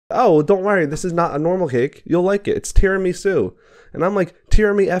oh, don't worry, this is not a normal cake. You'll like it. It's tiramisu. And I'm like,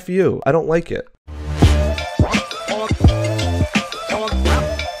 tiramisu F you. I don't like it.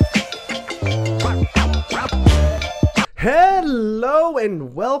 Hello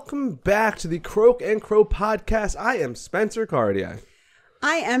and welcome back to the Croak and Crow podcast. I am Spencer Cardia.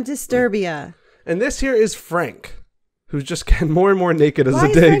 I am Disturbia. And this here is Frank, who's just getting more and more naked as Why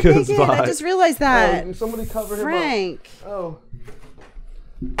the day is Frank goes naked? by. I just realized that. Oh, somebody cover Frank. him up. Oh.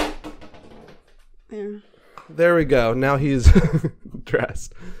 There. There we go. Now he's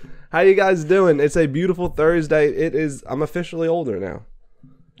dressed. How you guys doing? It's a beautiful Thursday. I'm officially older now.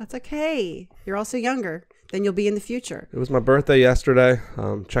 That's okay. You're also younger than you'll be in the future. It was my birthday yesterday.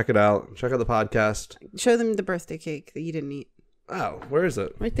 Check it out. Check out the podcast. Show them the birthday cake that you didn't eat. Oh, where is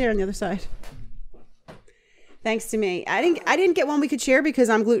it? Right there on the other side. Thanks to me. I didn't get one we could share because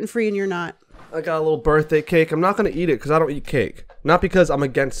I'm gluten-free and you're not. I got a little birthday cake. I'm not going to eat it because I don't eat cake. Not because I'm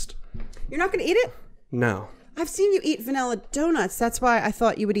against... You're not going to eat it? No. I've seen you eat vanilla donuts. That's why I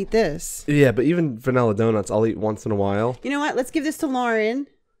thought you would eat this. Yeah, but even vanilla donuts I'll eat once in a while. You know what? Let's give this to Lauren.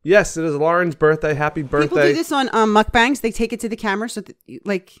 Yes, it is Lauren's birthday. Happy birthday. People do this on mukbangs. They take it to the camera so that,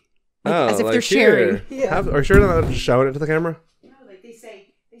 as if they're sharing. Yeah. Are you sure they're not showing it to the camera? No, like they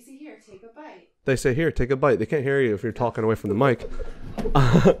say, here, take a bite. They say, here, take a bite. They can't hear you if you're talking away from the mic.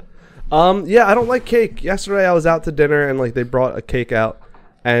 Yeah, I don't like cake. Yesterday I was out to dinner and they brought a cake out.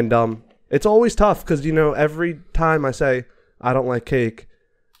 And it's always tough because, every time I say I don't like cake,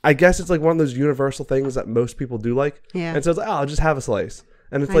 I guess it's one of those universal things that most people do like. Yeah. And so it's like, oh, I'll just have a slice.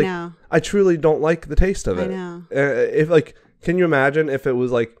 And it's I truly don't like the taste of it. I know. Can you imagine if it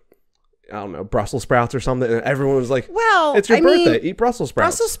was I don't know, Brussels sprouts or something, and everyone was like, well, it's your birthday, eat Brussels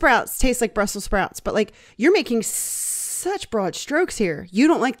sprouts. Brussels sprouts taste like Brussels sprouts, but you're making such broad strokes here. You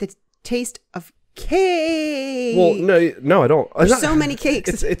don't like the taste of cake. Well, no, I don't. There's so many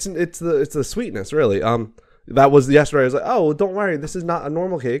cakes. It's the sweetness, really. That was yesterday. I was like, oh, don't worry, this is not a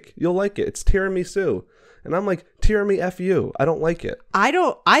normal cake. You'll like it. It's tiramisu. And I'm like, tiramisu F you. I don't like it.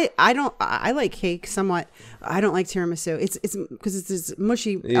 I like cake somewhat. I don't like tiramisu. It's because it's this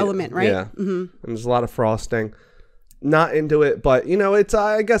mushy element, right? Yeah. Mm-hmm. And there's a lot of frosting. Not into it, but it's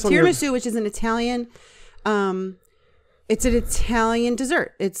I guess tiramisu, which is an Italian, it's an Italian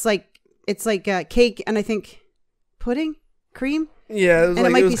dessert. It's like cake and I think pudding, cream. Yeah,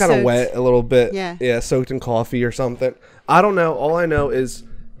 it was kind of wet a little bit. Yeah, soaked in coffee or something. I don't know. All I know is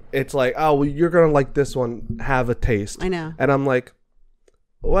it's like, oh, well, you're gonna like this one. Have a taste. I know. And I'm like,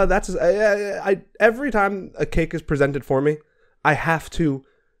 well, that's every time a cake is presented for me, I have to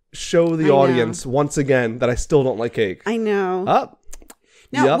show the audience once again that I still don't like cake. I know.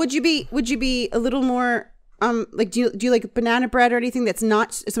 Now, yep. would you be a little more do you like banana bread or anything that's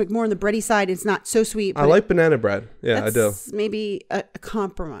not, it's more on the bready side, it's not so sweet? I like banana bread. Yeah, I do. Maybe a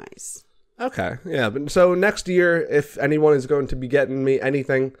compromise. Okay, yeah, but so next year, if anyone is going to be getting me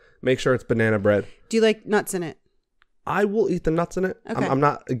anything, make sure it's banana bread. Do you like nuts in it? I will eat the nuts in it. Okay. I'm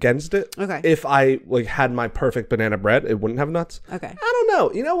not against it. Okay. If I had my perfect banana bread, it wouldn't have nuts. Okay. I don't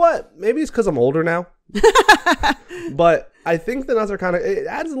know. You know what? Maybe it's because I'm older now. But I think the nuts are it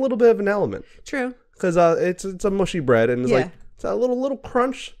adds a little bit of an element. True. Because it's a mushy bread and it's a little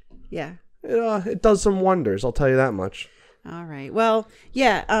crunch. Yeah. It does some wonders. I'll tell you that much. All right. Well,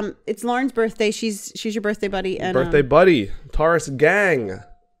 yeah. It's Lauren's birthday. She's your birthday buddy and birthday buddy, Taurus gang.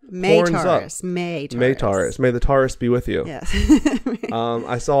 May Taurus. May Taurus. May the Taurus be with you. Yes.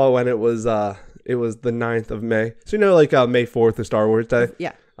 I saw when it was the 9th of May. So May 4th is Star Wars Day.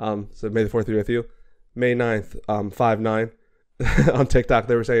 Yeah. So May the 4th be with you. May 9th, 5/9. On TikTok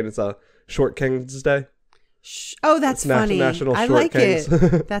they were saying it's a Short Kings Day. Oh, that's funny. National I Short like Kings.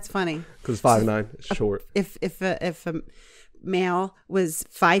 it. That's funny. Because 5'9" is short. If a male was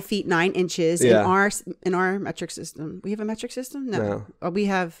 5 feet 9 inches in our metric system, we have a metric system. No. We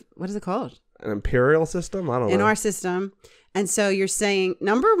have, what is it called? An imperial system. I don't know. In our system, and so you're saying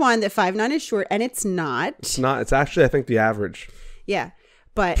number one that 5'9" is short, and it's not. It's not. It's actually I think the average. Yeah,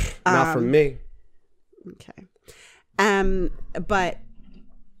 but not for me. Okay. But.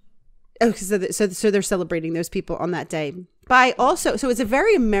 Oh, so they're celebrating those people on that day. So it's a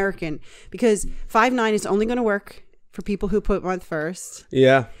very American because 5'9" is only going to work for people who put month first.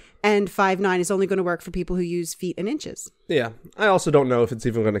 Yeah. And 5'9" is only going to work for people who use feet and inches. Yeah. I also don't know if it's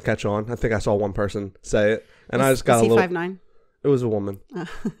even going to catch on. I think I saw one person say it, and I just got a little. 5'9"? It was a woman. I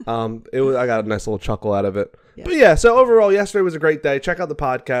got a nice little chuckle out of it. Yeah. But yeah, so overall, yesterday was a great day. Check out the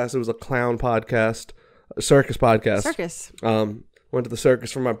podcast. It was a clown podcast, a circus podcast. Circus. Went to the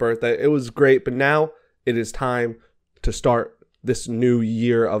circus for my birthday. It was great, but now it is time to start this new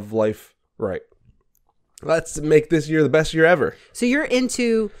year of life right. let's make this year the best year ever. So you're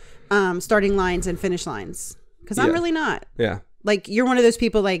into starting lines and finish lines, because I'm really not. Yeah. Like, you're one of those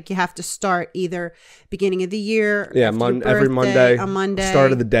people, like, you have to start either beginning of the year. Yeah, every Monday. A Monday.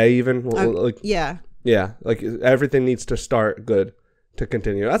 Start of the day even. Like, yeah. Yeah, like everything needs to start good to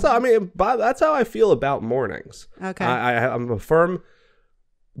continue. That's how, I mean, that's how I feel about mornings. Okay. I'm a firm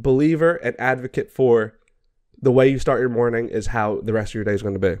believer and advocate for the way you start your morning is how the rest of your day is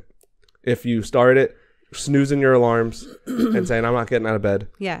going to be. If you start it snoozing your alarms and saying, I'm not getting out of bed,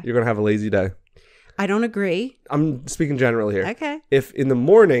 yeah, you're going to have a lazy day. I don't agree. I'm speaking generally here. Okay. If in the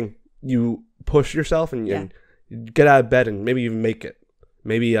morning you push yourself and you get out of bed and maybe even make it,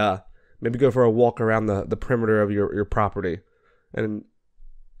 maybe go for a walk around the perimeter of your property, and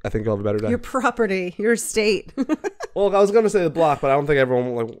I think you'll have a better day. Your property, your estate. Well, I was going to say the block, but I don't think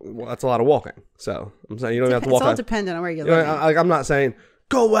everyone, that's a lot of walking. So I'm saying you don't have to walk. It's all dependent on where you live. I'm not saying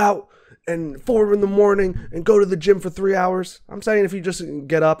go out and 4 in the morning and go to the gym for 3 hours. I'm saying if you just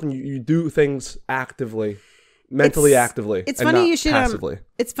get up and you do things actively, mentally actively. It's funny you should passively.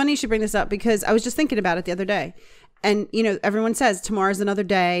 It's funny you should bring this up, because I was just thinking about it the other day, and everyone says tomorrow's another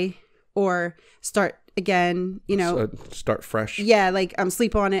day, or start again, So start fresh. Yeah, like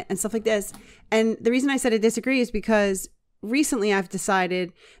sleep on it and stuff like this. And the reason I said I disagree is because recently I've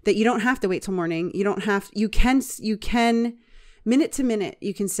decided that you don't have to wait till morning. You can minute to minute,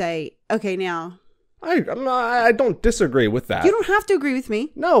 you can say, okay, now. I don't disagree with that. You don't have to agree with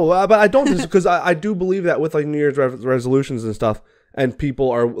me. No, but I don't, because I do believe that with like New Year's resolutions and stuff, and people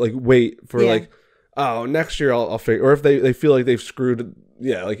are like, wait for like, oh, next year I'll figure, or if they feel like they've screwed,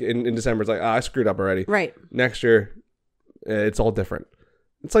 like in December, it's like, I screwed up already. Right. Next year, it's all different.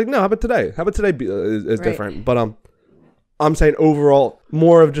 It's like, no, how about today? How about today is different? But I'm saying overall,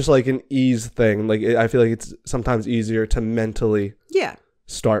 more of just like an ease thing. Like, I feel like it's sometimes easier to mentally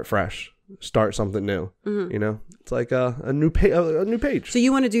start fresh, start something new. Mm-hmm. It's like a new page. So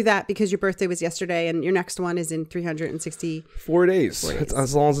you want to do that because your birthday was yesterday, and your next one is in 364 days.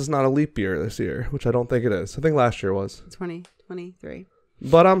 As long as it's not a leap year this year, which I don't think it is. I think last year was 2023.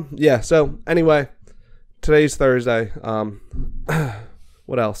 But yeah. So anyway, today's Thursday.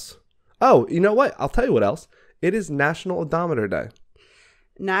 What else? Oh, you know what? I'll tell you what else. It is National Odometer Day.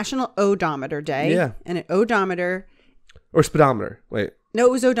 National Odometer Day. Yeah. And an odometer. Or speedometer. Wait. No,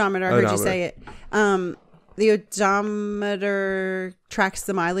 it was odometer. I heard you say it. The odometer tracks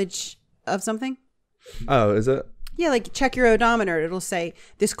the mileage of something. Oh, is it? Yeah, like check your odometer. It'll say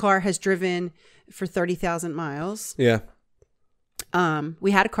this car has driven for 30,000 miles. Yeah.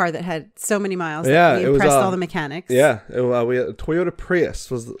 We had a car that had so many miles. Yeah, that we impressed all the mechanics. Yeah, we had a Toyota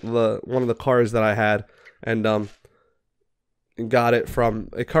Prius was one of the cars that I had, and got it from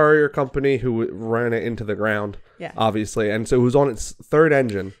a courier company who ran it into the ground. Yeah, obviously, and so it was on its third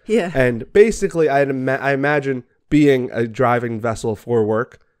engine. Yeah, and basically, I imagine being a driving vessel for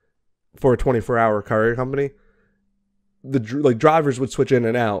work for a 24-hour courier company. The drivers would switch in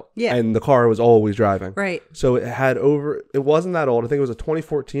and out, and the car was always driving. Right. So it wasn't that old. I think it was a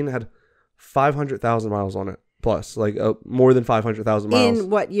 2014. It had 500,000 miles on it, plus more than 500,000 miles.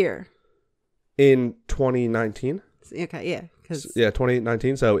 In what year? In 2019. Okay, yeah.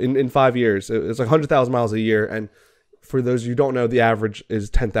 2019. So in 5 years, it's like 100,000 miles a year. And for those who don't know, the average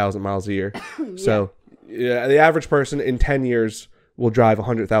is 10,000 miles a year. So the average person in 10 years will drive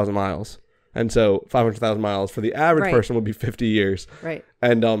 100,000 miles. And so 500,000 miles for the average person would be 50 years. Right.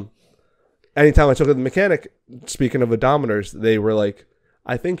 And anytime I took it to the mechanic, speaking of odometers, they were like,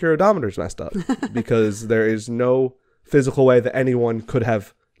 I think your odometer's messed up because there is no physical way that anyone could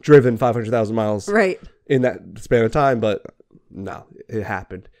have driven 500,000 miles in that span of time. But no, it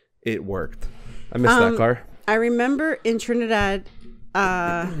happened. It worked. I missed that car. I remember in Trinidad,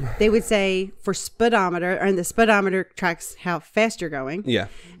 they would say for speedometer, and the speedometer tracks how fast you're going. Yeah.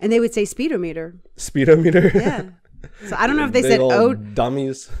 And they would say speedometer. Speedometer? Yeah. So I don't know if they said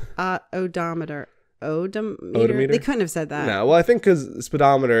dummies. Odometer. Odometer. They couldn't have said that. No, well, I think because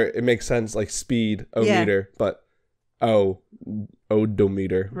speedometer, it makes sense, like speed, ometer, but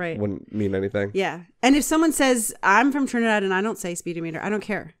odometer wouldn't mean anything. Yeah. And if someone says, I'm from Trinidad and I don't say speedometer, I don't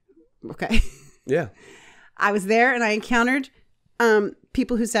care. Okay. Yeah. I was there and I encountered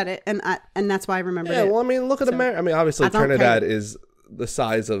people who said it, and that's why I remember it. Yeah, well, I mean, look at America. I mean, obviously, Trinidad is the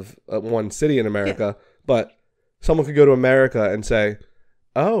size of one city in America, but someone could go to America and say,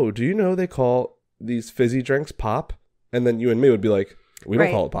 oh, do you know they call these fizzy drinks pop? And then you and me would be like, we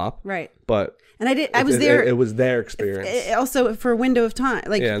don't call it pop. Right. But I was there. It was their experience. Also for a window of time.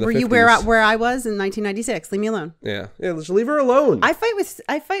 Like, were you where I was in 1996? Leave me alone. Yeah. Yeah, just leave her alone. I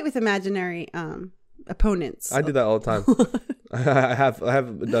fight with imaginary opponents. I do that all the time. I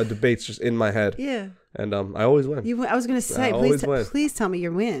have debates just in my head. Yeah. And I always win. I was going to say, please tell me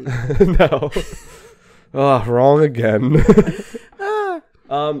you win. No. Oh, wrong again.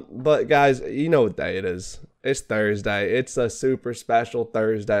 But guys, you know what day it is. It's Thursday. It's a super special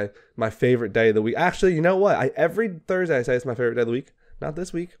Thursday. My favorite day of the week. Actually, you know what? Every Thursday I say it's my favorite day of the week. Not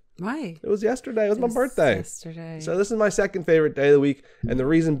this week. Why? It was yesterday. It was my birthday. Yesterday. So this is my second favorite day of the week. And the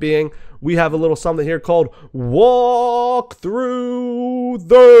reason being, we have a little something here called Walk Through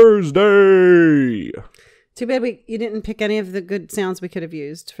Thursday. Too bad you didn't pick any of the good sounds we could have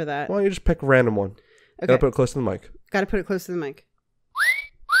used for that. Why don't you just pick a random one? Okay. Gotta put it close to the mic. Gotta put it close to the mic.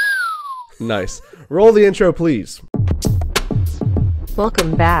 Nice. Roll the intro, please.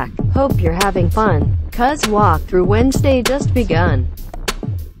 Welcome back. Hope you're having fun, 'cause Walk Through Wednesday just begun.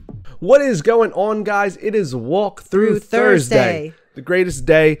 What is going on, guys? It is Walk Through Thursday, the greatest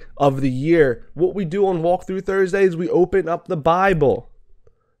day of the year. What we do on Walk Through Thursday is we open up the Bible.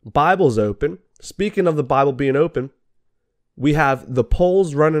 Bible's open. Speaking of the Bible being open, we have the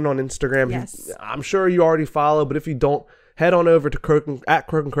polls running on Instagram. Yes. I'm sure you already follow, but if you don't, head on over to Croak at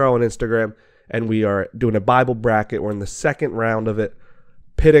Croak and Crow on Instagram, and we are doing a Bible bracket. We're in the second round of it,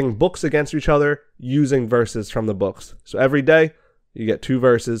 pitting books against each other using verses from the books. So every day, you get 2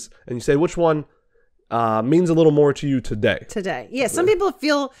 verses, and you say which one means a little more to you today. Yeah, some people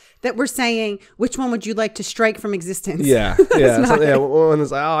feel that we're saying, which one would you like to strike from existence? Yeah, yeah. When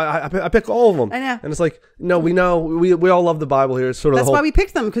it's like, I pick all of them. I know. And it's like, no, we all love the Bible here. It's sort of That's why we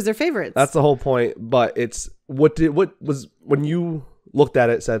picked them, because they're favorites. That's the whole point. But it's what was when you looked at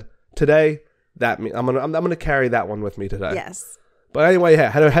it, said today, that I'm gonna carry that one with me today. Yes. But anyway,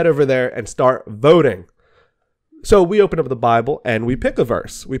 yeah, head over there and start voting. So we open up the Bible and we pick a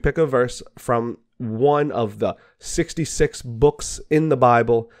verse. We pick a verse from one of the 66 books in the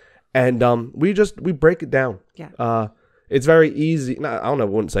Bible, and we break it down. Yeah. It's very easy. I don't know. I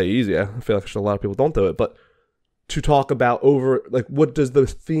wouldn't say easy. I feel like a lot of people don't do it, but to talk about what does the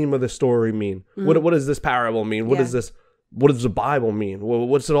theme of the story mean? Mm. What does this parable mean? What does the Bible mean?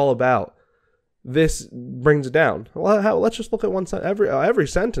 What's it all about? This brings it down. Well, let's just look at one sentence. Every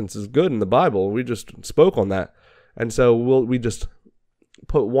sentence is good in the Bible. We just spoke on that. And so we just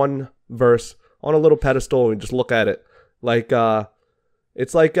put one verse on a little pedestal and we just look at it like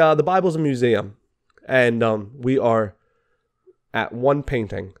it's like the Bible's a museum, and we are at one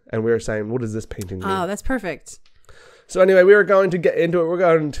painting and we are saying, what does this painting mean? Oh, that's perfect. So anyway, we are going to get into it. We're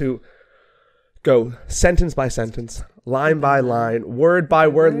going to go sentence by sentence, line by line, word by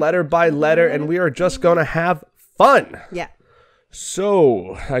word, letter by letter, and we are just going to have fun. Yeah.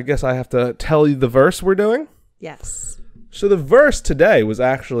 So I guess I have to tell you the verse we're doing. Yes. So the verse today was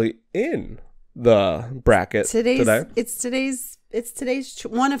actually in the bracket today. It's today's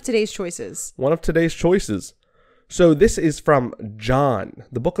one of today's choices. One of today's choices. So this is from John,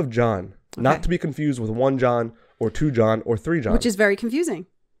 the book of John, not to be confused with 1 John or 2 John or 3 John. Which is very confusing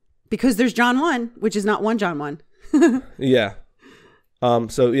because there's John 1, which is not 1 John 1. Yeah.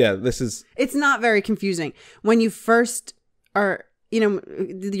 So yeah, this is. It's not very confusing when you first are.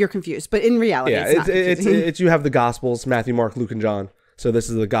 You're confused, but in reality, it's not confusing. It's you have the Gospels, Matthew, Mark, Luke, and John. So this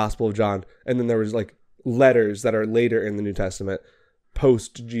is the Gospel of John, and then there was like letters that are later in the New Testament,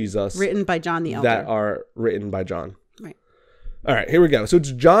 post Jesus, written by John the Elder, that are written by John. Right. All right, here we go. So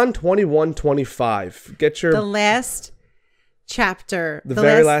it's John 21:25. Get your the last chapter, the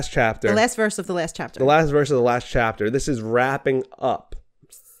very last chapter, the last verse of the last chapter, the last verse of the last chapter. This is wrapping up.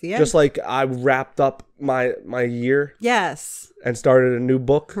 Yeah. Just like I wrapped up my year. Yes. And started a new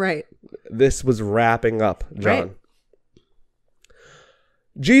book. Right. This was wrapping up, John. Right.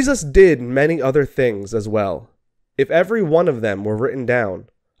 Jesus did many other things as well. If every one of them were written down,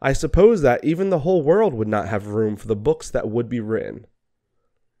 I suppose that even the whole world would not have room for the books that would be written.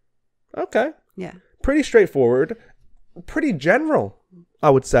 Okay. Yeah. Pretty straightforward. Pretty general,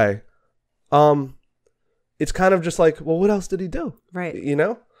 I would say. It's kind of just like, well, what else did he do? Right. You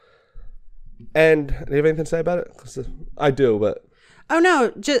know? And do you have anything to say about it? 'Cause I do, but... Oh,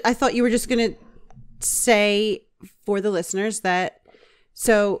 no. I thought you were just going to say for the listeners that...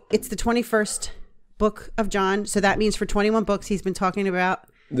 So it's the 21st book of John. So that means for 21 books, he's been talking about...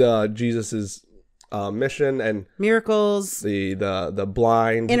 Jesus's mission and... miracles. The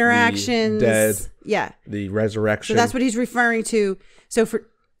blind. Interactions. The dead. Yeah. The resurrection. So that's what he's referring to. So for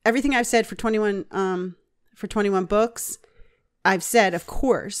everything I've said for 21 books... I've said, of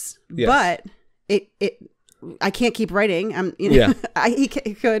course, yes. But I can't keep writing. Yeah. He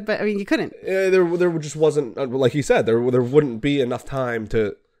could, but I mean, you couldn't. There just wasn't, like he said, there wouldn't be enough time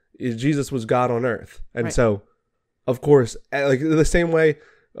to. Jesus was God on earth, and right. So, of course, like the same way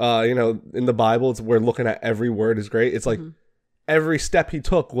in the Bible, we're looking at every word is great. It's like every step he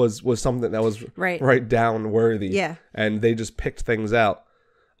took was something that was right down worthy. Yeah. And they just picked things out.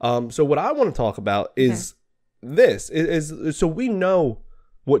 So what I want to talk about is this is so we know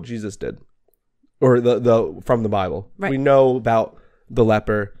what Jesus did, or the from the Bible. Right. We know about the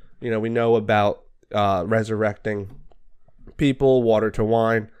leper. We know about resurrecting people, water to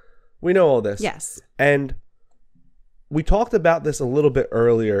wine. We know all this. Yes. And we talked about this a little bit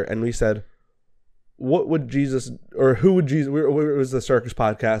earlier, and we said, what would Jesus, or who would Jesus, it was the Circus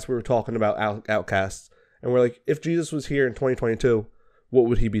podcast, we were talking about outcasts, and we're like, if Jesus was here in 2022, what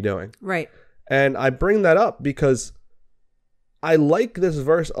would he be doing? Right. And I bring that up because I like this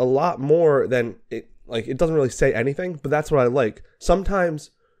verse a lot more than it doesn't really say anything, but that's what I like.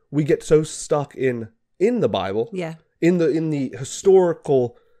 Sometimes we get so stuck in the Bible, in the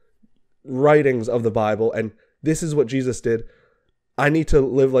historical writings of the Bible, and this is what Jesus did. I need to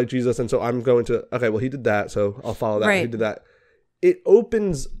live like Jesus, and so I'm going to, okay, well, he did that, so I'll follow that. Right. He did that. It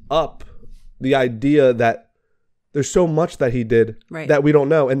opens up the idea that there's so much that he did that we don't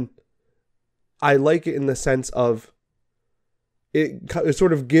know. And I like it in the sense of it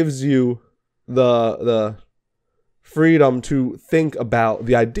sort of gives you the freedom to think about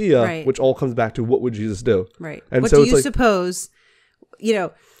the idea, which all comes back to what would Jesus do? Right. And what so do you suppose,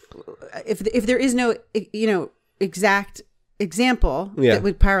 if there is no, exact example that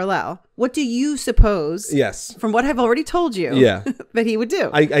would parallel, what do you suppose, from what I've already told you, that he would do?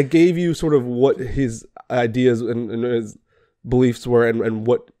 I gave you sort of what his ideas and his beliefs were and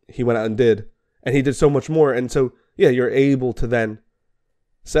what he went out and did. And he did so much more. And so, you're able to then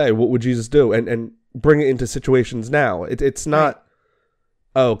say, what would Jesus do? And bring it into situations now. It's not,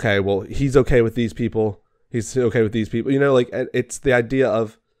 okay, well, he's okay with these people. He's okay with these people. It's the idea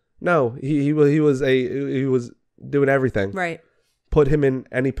of, no, he was doing everything. Right. Put him in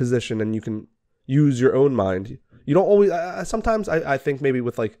any position and you can use your own mind. You don't always, sometimes I think maybe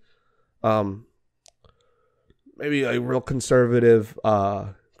with maybe a real conservative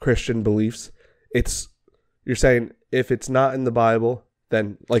Christian beliefs, you're saying if it's not in the Bible,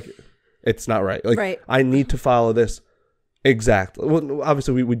 then it's not right. I need to follow this exactly. Well,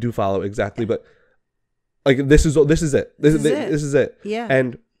 obviously we do follow exactly, but this is it. This is it. Yeah.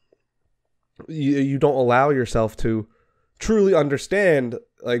 And you don't allow yourself to truly understand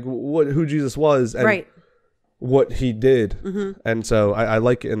who Jesus was and what he did. Mm-hmm. And so I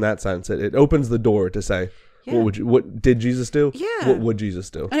like it in that sense. It opens the door to say, what did Jesus do? Yeah. What would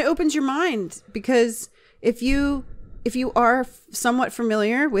Jesus do? And it opens your mind, because if you are somewhat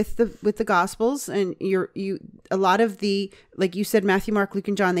familiar with the Gospels, and a lot of the, like you said, Matthew, Mark, Luke,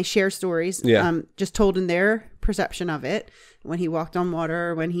 and John, they share stories, just told in their perception of it, when he walked on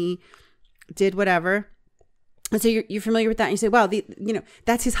water, when he did whatever. And so you're familiar with that, and you say, wow,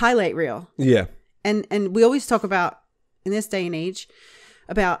 that's his highlight reel. Yeah. And we always talk about, in this day and age,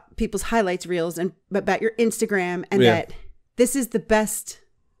 about people's highlights reels and about your Instagram, and that this is the best.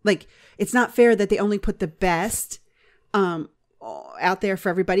 It's not fair that they only put the best out there for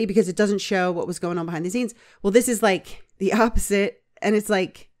everybody, because it doesn't show what was going on behind the scenes. Well, this is the opposite. And it's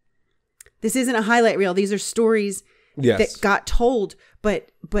this isn't a highlight reel. These are stories that got told,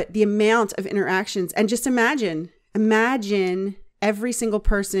 but the amount of interactions, and just imagine every single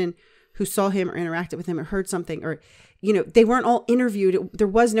person who saw him or interacted with him or heard something, or, they weren't all interviewed. There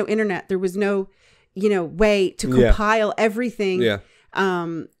was no internet. There was no, way to compile everything. Yeah.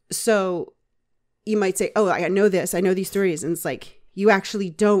 So you might say, oh, I know this, I know these stories. And it's you actually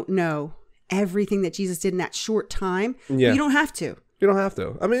don't know everything that Jesus did in that short time. Yeah. But you don't have to. You don't have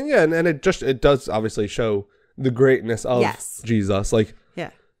to. I mean, and it does obviously show the greatness of Jesus. It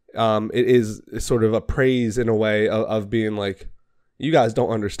is sort of a praise in a way of being you guys don't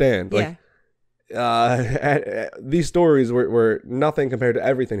understand. These stories were nothing compared to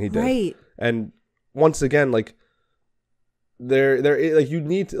everything he did. Right. And once again, there you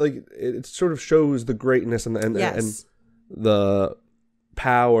need to it sort of shows the greatness and the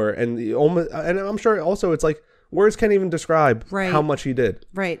power and the almost, and I'm sure also it's words can't even describe how much he did.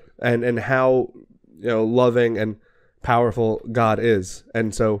 Right. And how loving and powerful God is.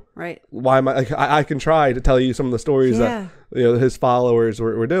 And so why am I can try to tell you some of the stories that his followers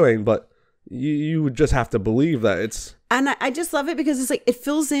were doing, but you would just have to believe that it's. And I just love it because it's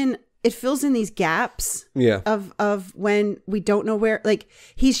it fills in these gaps of when we don't know where,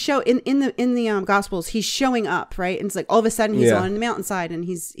 he's in the Gospels, he's showing up, right? And it's all of a sudden he's on the mountainside and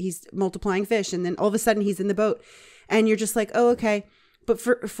he's multiplying fish, and then all of a sudden he's in the boat, and you're just oh, okay. But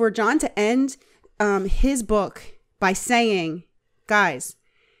for John to end his book by saying, guys,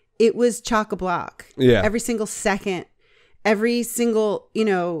 it was chock-a-block every single second, every single,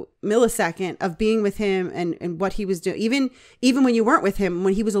 millisecond of being with him and what he was doing. Even when you weren't with him,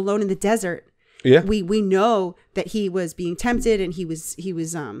 when he was alone in the desert, we know that he was being tempted and he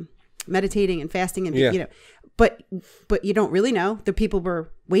was meditating and fasting and but you don't really know. The people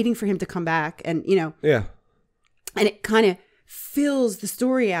were waiting for him to come back, and and it kind of fills the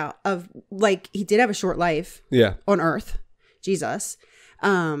story out of, like, he did have a short life on earth, Jesus,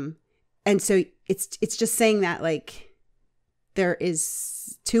 and so it's just saying that, like, there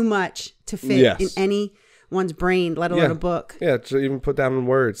is too much to fit in anyone's brain, let alone a book. Yeah, to even put down in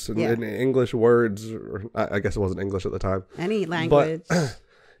words, in English words, or I guess it wasn't English at the time. Any language. But,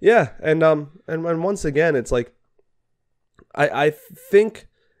 and once again, it's like, I think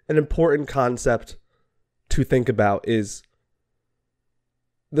an important concept to think about is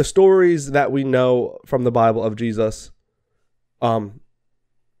the stories that we know from the Bible of Jesus.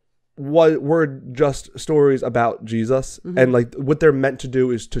 What were just stories about Jesus, and like what they're meant to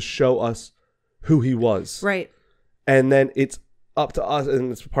do is to show us who he was, right? And then it's up to us,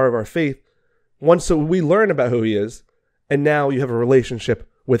 and it's part of our faith. Once so we learn about who he is, and now you have a relationship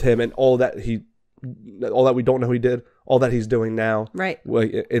with him, and all that we don't know he did, all that he's doing now, right?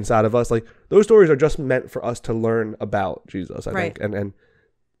 Like inside of us, like those stories are just meant for us to learn about Jesus, I think, and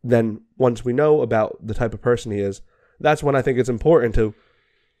then once we know about the type of person he is, that's when I think it's important to.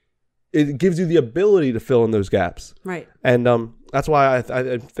 It gives you the ability to fill in those gaps, right? And that's why I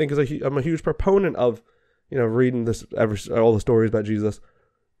think I'm a huge proponent of, reading all the stories about Jesus,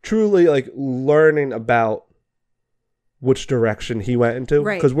 truly like learning about which direction he went into,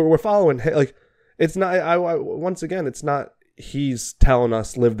 right? Because we're following, like, it's not. Once again, it's not he's telling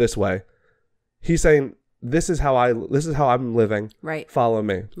us live this way. He's saying this is how I'm living. Right. Follow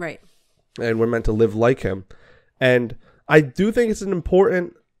me. Right. And we're meant to live like him, and I do think it's an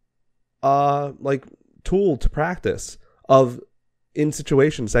important. Like tool to practice of in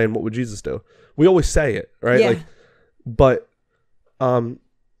situations saying what would Jesus do. We always say it, right? Yeah. Like, but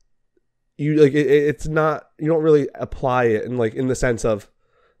you like it's not, you don't really apply it in the sense of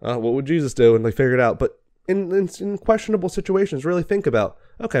what would Jesus do and like figure it out. But in questionable situations, really think about,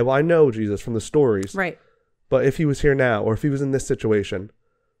 okay, well, I know Jesus from the stories, right? But if he was here now, or if he was in this situation,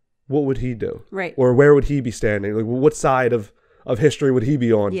 what would he do, right? Or where would he be standing? Like, what side of history would he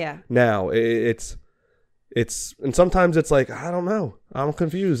be on now? It's and sometimes it's like, I don't know, I'm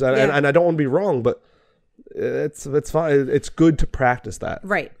confused, and I don't want to be wrong, but it's fine. It's good to practice that,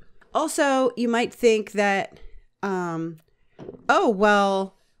 right? Also, you might think that oh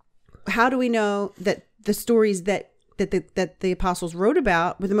well, how do we know that the stories that the apostles wrote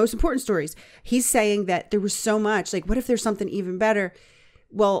about were the most important stories? He's saying that there was so much, like, what if there's something even better?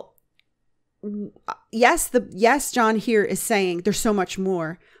 Well, yes, John here is saying there's so much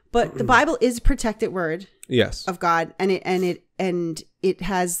more, but the Bible is a protected word, of God, and it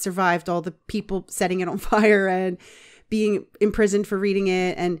has survived all the people setting it on fire and being imprisoned for reading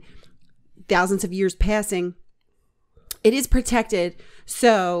it, and thousands of years passing. It is protected,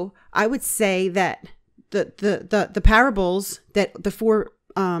 so I would say that the parables that the four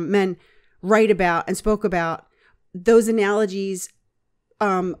men write about and spoke about, those analogies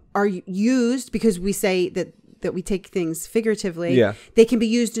are used because we say that we take things figuratively. Yeah. They can be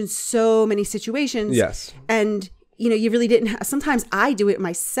used in so many situations. Yes. And, you really didn't sometimes I do it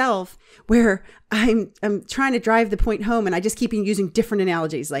myself where I'm trying to drive the point home and I just keep using different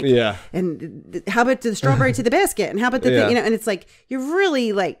analogies. Like, and how about the strawberry to the basket? And how about the thing, and it's like, you're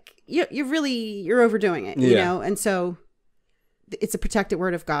really like, you're overdoing it, you know? And so it's a protected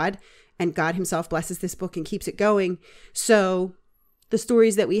word of God, and God himself blesses this book and keeps it going. So the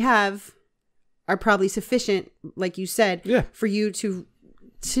stories that we have are probably sufficient, like you said, for you to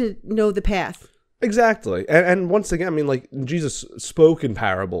know the path. Exactly. And once again, I mean, like, Jesus spoke in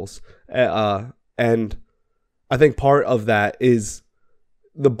parables. And I think part of that is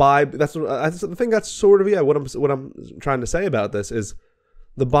the Bible. I think that's sort of, what I'm trying to say about this is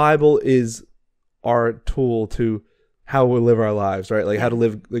the Bible is our tool to how we live our lives, right? Like how to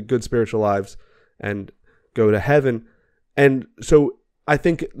live like good spiritual lives and go to heaven. And so I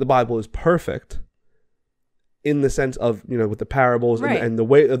think the Bible is perfect in the sense of, with the parables and the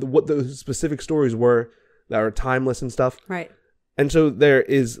way of what the specific stories were that are timeless and stuff. Right. And so there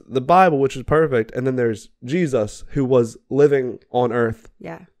is the Bible, which is perfect. And then there's Jesus, who was living on earth.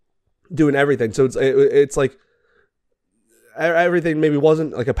 Yeah. Doing everything. So it's like everything maybe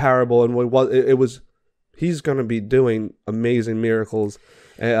wasn't like a parable, and it was he's going to be doing amazing miracles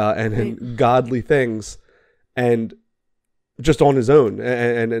and godly things, and just on his own.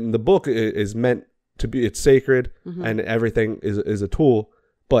 And the book is meant to be, it's sacred, and everything is a tool.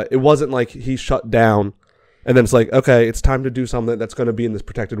 But it wasn't like he shut down And then it's like, okay, it's time to do something that's going to be in this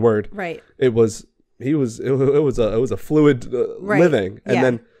protected word. Right. It was a fluid living, and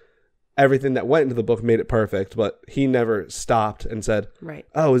then everything that went into the book made it perfect. But he never stopped and said, right,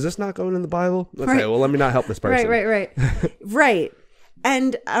 "Oh, is this not going in the Bible? Okay, well, let me not help this person." Right. Right.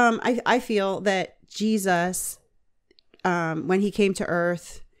 And I feel that Jesus, when he came to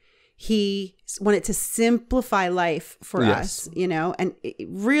earth, he wanted to simplify life for us, you know, and it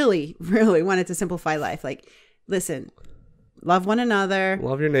really, really wanted to simplify life. Like, listen, love one another,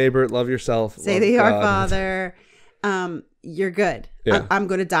 love your neighbor, love yourself, say the Our Father. You're good. Yeah. I'm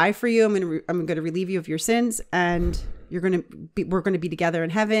going to die for you. I'm going to relieve you of your sins, and we're going to be together in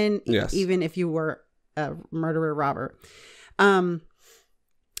heaven. Yes. Even if you were a murderer, robber.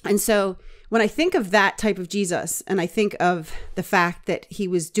 And so when I think of that type of Jesus, and I think of the fact that he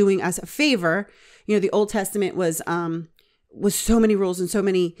was doing us a favor, you know, the Old Testament was so many rules and so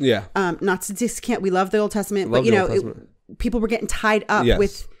many, not to discount, we love the Old Testament, but you know, people were getting tied up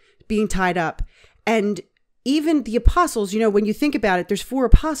with being tied up. And even the apostles, you know, when you think about it, there's 4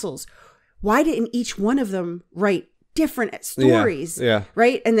 apostles. Why didn't each one of them write different stories? Yeah.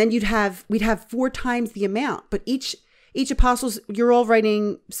 Right. And then we'd have 4 times the amount, but each apostles, you're all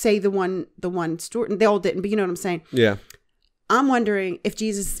writing, say the one story. They all didn't, but you know what I'm saying? Yeah. I'm wondering if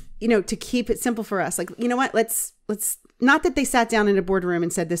Jesus, you know, to keep it simple for us, like, you know what, let's not that they sat down in a boardroom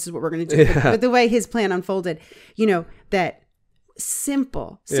and said, this is what we're going to do, but the way his plan unfolded, you know, that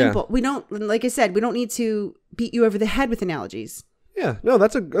simple. We don't, like I said, we don't need to beat you over the head with analogies. Yeah, no,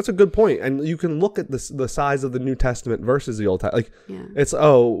 that's a good point. And you can look at the size of the New Testament versus the Old Testament. Like, it's,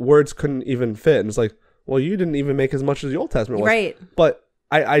 words couldn't even fit. And it's like, well, you didn't even make as much as the Old Testament was. Right. But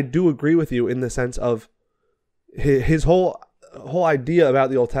I do agree with you in the sense of his whole idea about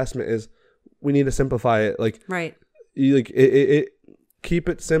the Old Testament is we need to simplify it. Like, right. You, like it keep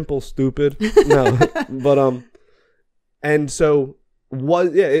it simple, stupid. No, but and so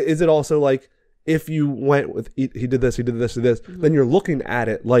is it also like if you went with he did this, then you're looking at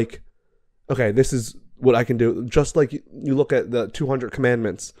it like, okay, this is what I can do. Just like you look at the 200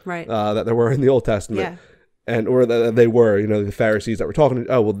 commandments, right? That there were in the Old Testament, or that they were, you know, the Pharisees that were talking.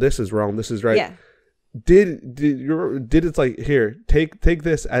 Oh, well, this is wrong. This is right. Yeah. Did it's like, here, take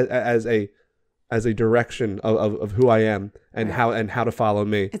this as a direction of who I am and how to follow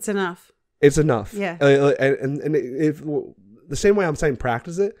me. It's enough. Yeah. And if the same way I'm saying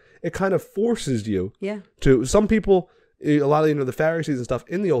practice it, it kind of forces you. Yeah. To some people, a lot of the Pharisees and stuff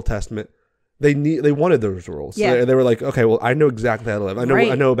in the Old Testament. They wanted those rules. Yeah. They were like, okay, well, I know exactly how to live.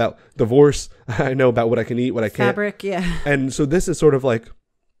 I know about divorce. I know about what I can eat, what I can't. Fabric, yeah. And so this is sort of like,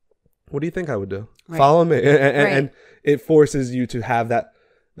 what do you think I would do? Right. Follow me. And it forces you to have that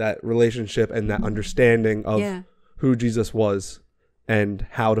relationship and that understanding of who Jesus was and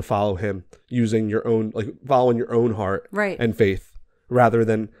how to follow him using your own, like following your own heart and faith rather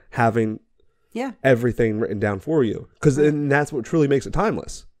than having everything written down for you. Because that's what truly makes it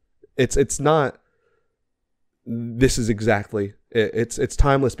timeless. It's not, this is exactly, it's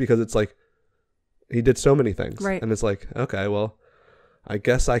timeless because it's like, he did so many things. Right. And it's like, okay, well, I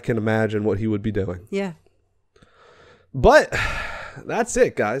guess I can imagine what he would be doing. Yeah. But that's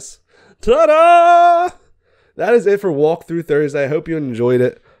it, guys. Ta-da! That is it for Walk Through Thursday. I hope you enjoyed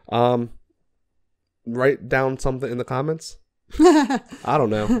it. Write down something in the comments. I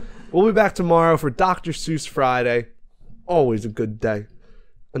don't know. We'll be back tomorrow for Dr. Seuss Friday. Always a good day.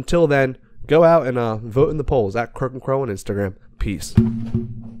 Until then, go out and vote in the polls at Croak and Crow on Instagram. Peace.